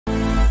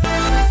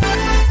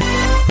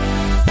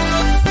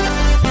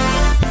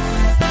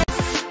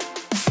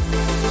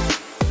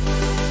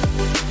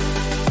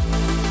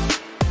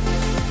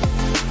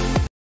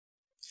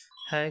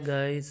Hi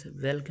guys,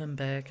 welcome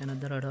back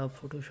another Adobe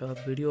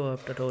Photoshop video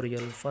of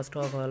tutorial. First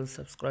of all,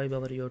 subscribe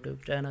our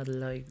YouTube channel,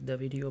 like the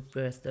video,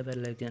 press the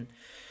bell icon.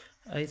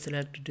 I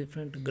select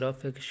different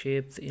graphic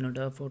shapes in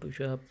Adobe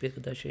Photoshop,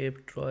 pick the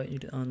shape, draw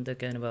it on the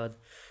canvas.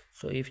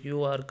 So if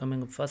you are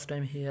coming first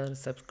time here,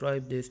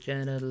 subscribe this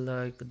channel,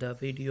 like the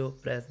video,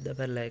 press the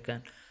bell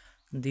icon.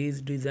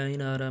 These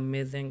designs are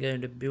amazing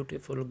and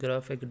beautiful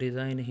graphic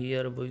design.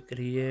 Here we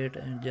create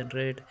and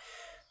generate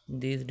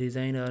these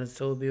designs are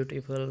so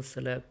beautiful.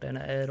 Select an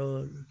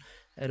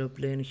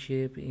aeroplane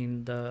shape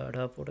in the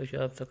Adobe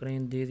Photoshop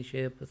screen. This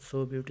shape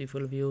so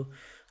beautiful view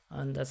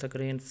on the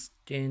screen.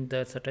 Change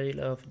the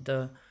style of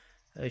the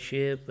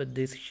shape.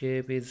 This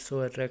shape is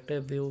so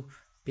attractive view.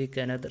 Pick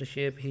another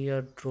shape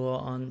here. Draw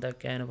on the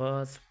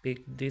canvas.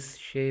 Pick this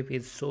shape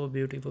is so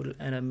beautiful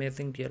and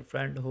amazing, dear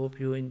friend. Hope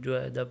you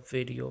enjoy the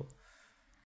video.